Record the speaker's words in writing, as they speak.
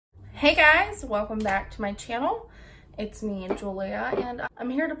Hey guys, welcome back to my channel. It's me, Julia, and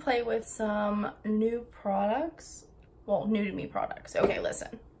I'm here to play with some new products. Well, new to me products. Okay,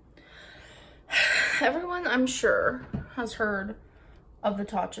 listen. Everyone, I'm sure, has heard of the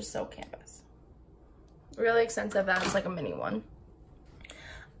Tatcha Sill Canvas. Really extensive. That's like a mini one.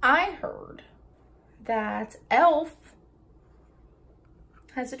 I heard that e.l.f.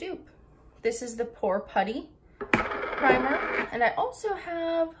 has a dupe. This is the Putty primer, and I also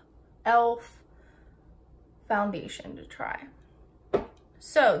have e.l.f. foundation to try.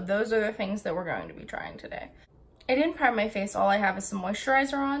 So those are the things that we're going to be trying today. I didn't prime my face. All I have is some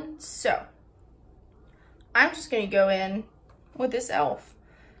moisturizer on, so I'm just going to go in with this e.l.f.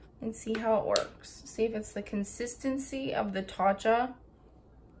 and see how it works. See if it's the consistency of the Tatcha.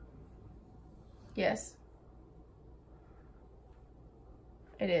 Yes,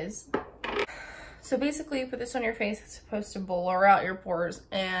 it is. So basically, you put this on your face. It's supposed to blur out your pores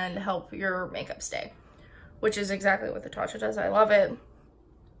and help your makeup stay, which is exactly what the Tatcha does. I love it.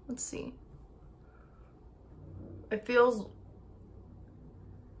 Let's see. It feels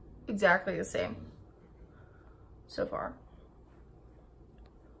exactly the same so far.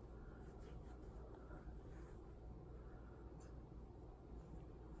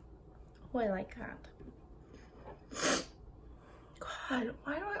 Oh, I like that. God,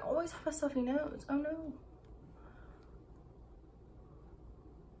 why do I always have a stuffy nose? Oh no.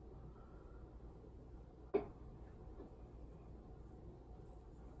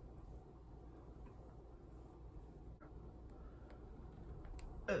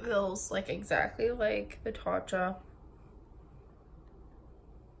 It feels like exactly like the Tatcha.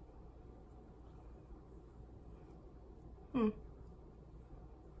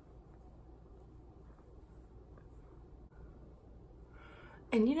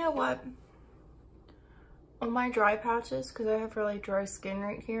 And you know what? On my dry patches, because I have really dry skin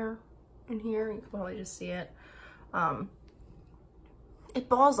right here and here, you can probably just see it. It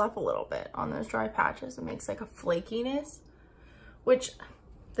balls up a little bit on those dry patches. It makes like a flakiness, which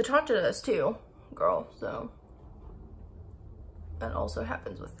the Tatcha does too, girl. So that also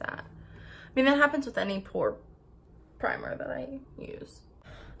happens with that. I mean, that happens with any pore primer that I use.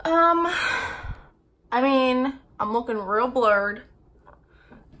 I mean, I'm looking real blurred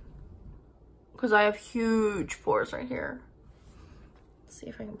because I have huge pores right here. Let's see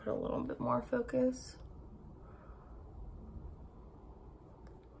if I can put a little bit more focus.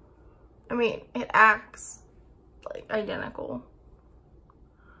 I mean, it acts like identical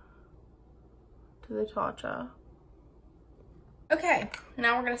to the Tatcha. Okay,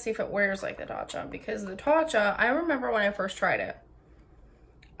 now we're gonna see if it wears like the Tatcha, because the Tatcha, I remember when I first tried it,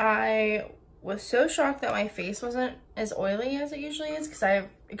 I was so shocked that my face wasn't as oily as it usually is, because I have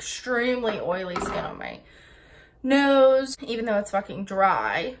extremely oily skin on my nose, even though it's fucking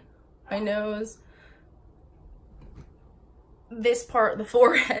dry. My nose, this part, the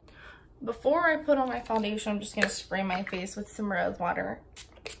forehead. Before I put on my foundation, I'm just gonna spray my face with some rose water.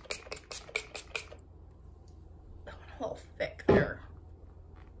 That went a little thick there.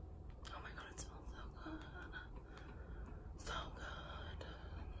 Oh my god, it smells so good. So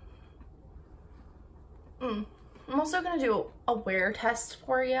good. I'm also gonna do a wear test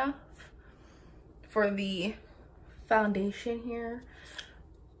for you for the foundation here.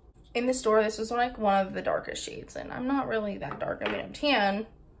 In the store, this was like one of the darkest shades, and I'm not really that dark. I mean, I'm tan,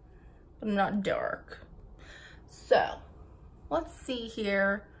 but I'm not dark. So let's see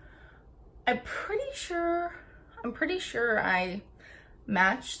here. I'm pretty sure I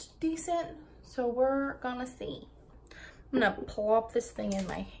matched decent, so we're gonna see. I'm gonna plop this thing in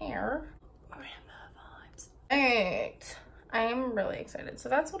my hair. Alright, I'm really excited. So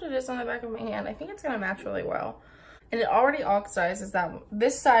that's what it is on the back of my hand. I think it's gonna match really well. And it already oxidizes that.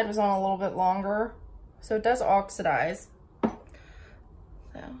 This side was on a little bit longer, so it does oxidize. So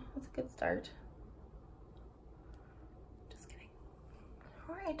that's a good start. Just kidding.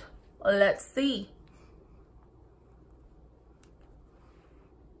 Alright, let's see.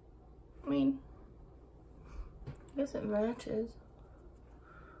 I mean, I guess it matches.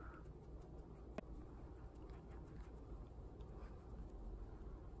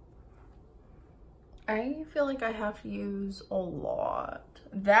 I feel like I have to use a lot.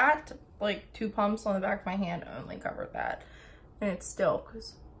 That, like 2 pumps on the back of my hand only covered that. And it's still,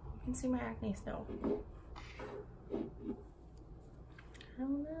 because you can see my acne still. I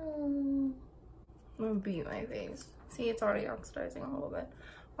don't know. I'm gonna beat my face. See, it's already oxidizing a little bit.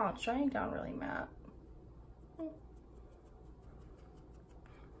 Wow, it's drying down really matte.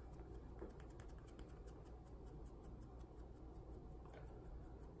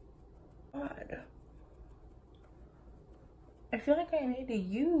 God. I feel like I need to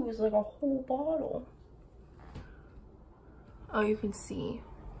use like a whole bottle. Oh, you can see.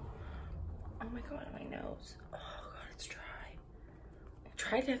 Oh my god, my nose. Oh god, it's dry. I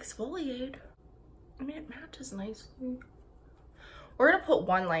tried to exfoliate. I mean, it matches nicely. We're gonna put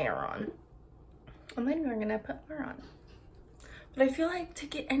one layer on. And then we're gonna put more on. But I feel like to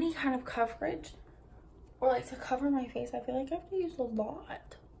get any kind of coverage, or like to cover my face, I feel like I have to use a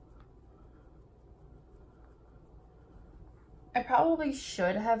lot. I probably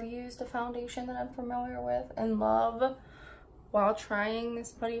should have used a foundation that I'm familiar with and love while trying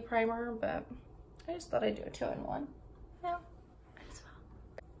this Putty primer, but I just thought I'd do a 2-in-1. Yeah, might as well.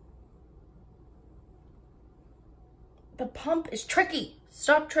 The pump is tricky.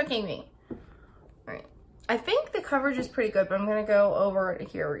 Stop tricking me. All right. I think the coverage is pretty good, but I'm gonna go over it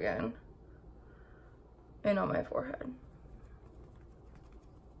here again. And on my forehead.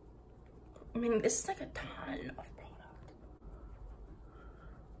 I mean, this is like a ton of product.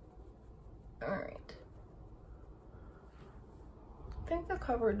 All right. I think the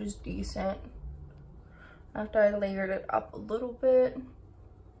coverage is decent after I layered it up a little bit.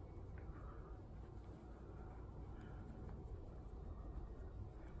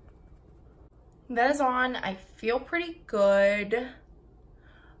 That is on. I feel pretty good.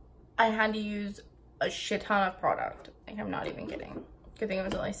 I had to use a shit ton of product. Like, I'm not even kidding. Good thing it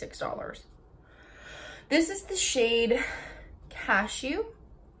was only $6. This is the shade Cashew.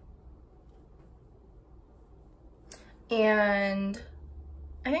 And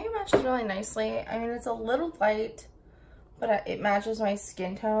I think it matches really nicely. I mean, it's a little light, but it matches my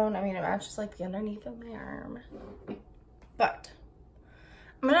skin tone. I mean, it matches like the underneath of my arm. But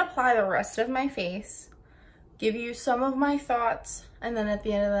I'm gonna apply the rest of my face, give you some of my thoughts, and then at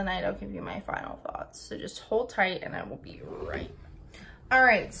the end of the night, I'll give you my final thoughts. So just hold tight and I will be right. All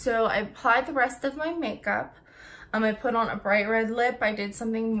right, so I applied the rest of my makeup. I put on a bright red lip. I did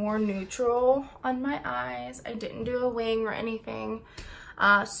something more neutral on my eyes. I didn't do a wing or anything.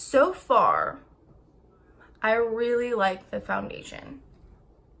 So far, I really like the foundation.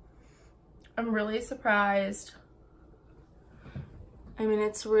 I'm really surprised. I mean,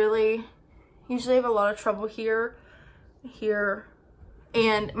 it's really, usually I have a lot of trouble here,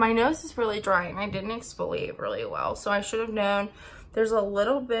 and my nose is really dry and I didn't exfoliate really well. So I should have known. There's a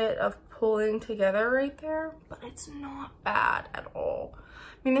little bit of pulling together right there, but it's not bad at all.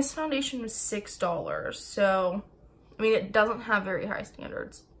 I mean, this foundation was $6, so, I mean, it doesn't have very high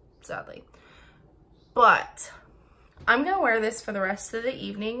standards, sadly. But I'm gonna wear this for the rest of the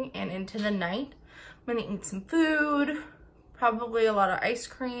evening and into the night. I'm gonna eat some food, probably a lot of ice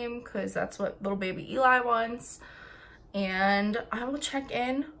cream, because that's what little baby Eli wants. And I will check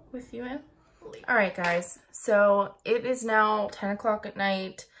in with you later. All right, guys, so it is now 10 o'clock at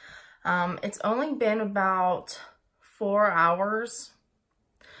night. It's only been about 4 hours.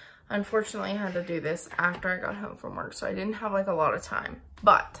 Unfortunately, I had to do this after I got home from work, so I didn't have like a lot of time.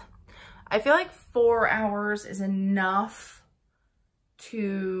 But I feel like 4 hours is enough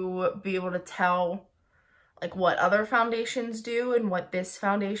to be able to tell like what other foundations do and what this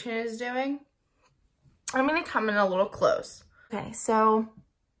foundation is doing. I'm gonna come in a little close. Okay, so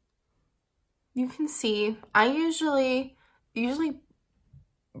you can see I usually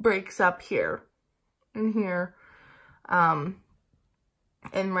breaks up here and here, and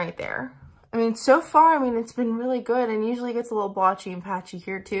right there. I mean, so far, I mean, it's been really good, and usually gets a little blotchy and patchy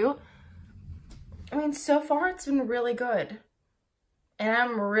here too. I mean, so far it's been really good, and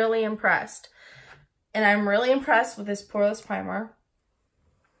I'm really impressed. And I'm really impressed with this poreless primer.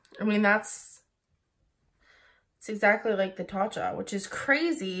 I mean, it's exactly like the Tatcha, which is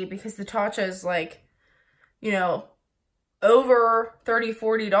crazy because the Tatcha is like, you know, over $30,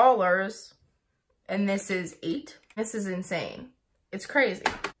 $40, and this is $8. This is insane. It's crazy.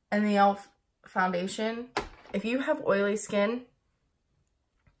 And the e.l.f. foundation, if you have oily skin,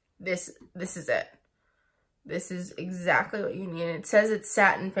 this is it. This is exactly what you need. It says it's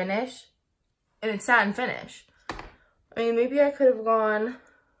satin finish. And it's satin finish. I mean, maybe I could have gone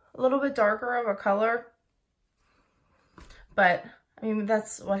a little bit darker of a color. But, I mean,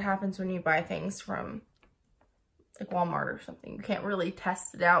 that's what happens when you buy things from, like, Walmart or something. You can't really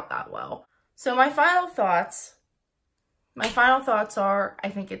test it out that well. So my final thoughts are, I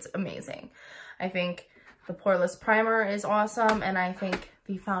think it's amazing. I think the poreless primer is awesome. And I think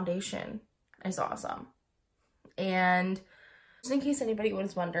the foundation is awesome. And just in case anybody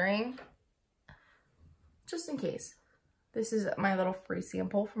was wondering, just in case, this is my little free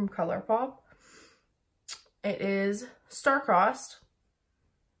sample from ColourPop. It is star-crossed,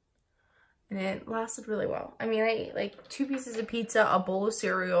 and it lasted really well. I mean, I ate like 2 pieces of pizza, a bowl of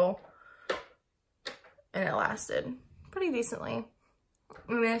cereal, and it lasted pretty decently.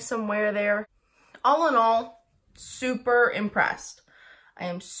 And there's some wear there. All in all, super impressed. I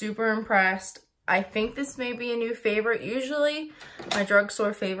am super impressed. I think this may be a new favorite. Usually my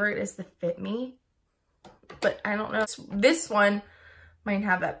drugstore favorite is the Fit Me, but I don't know. This one might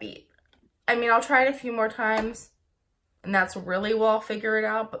have that beat. I mean, I'll try it a few more times and that's really well, I'll figure it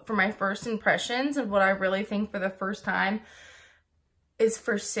out. But for my first impressions of what I really think for the first time is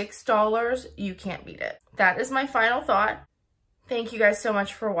for $6, you can't beat it. That is my final thought. Thank you guys so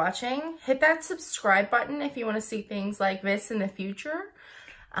much for watching. Hit that subscribe button if you want to see things like this in the future.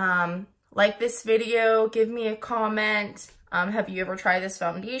 Like this video, give me a comment. Have you ever tried this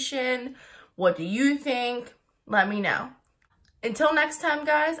foundation? What do you think? Let me know. Until next time,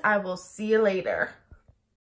 guys, I will see you later.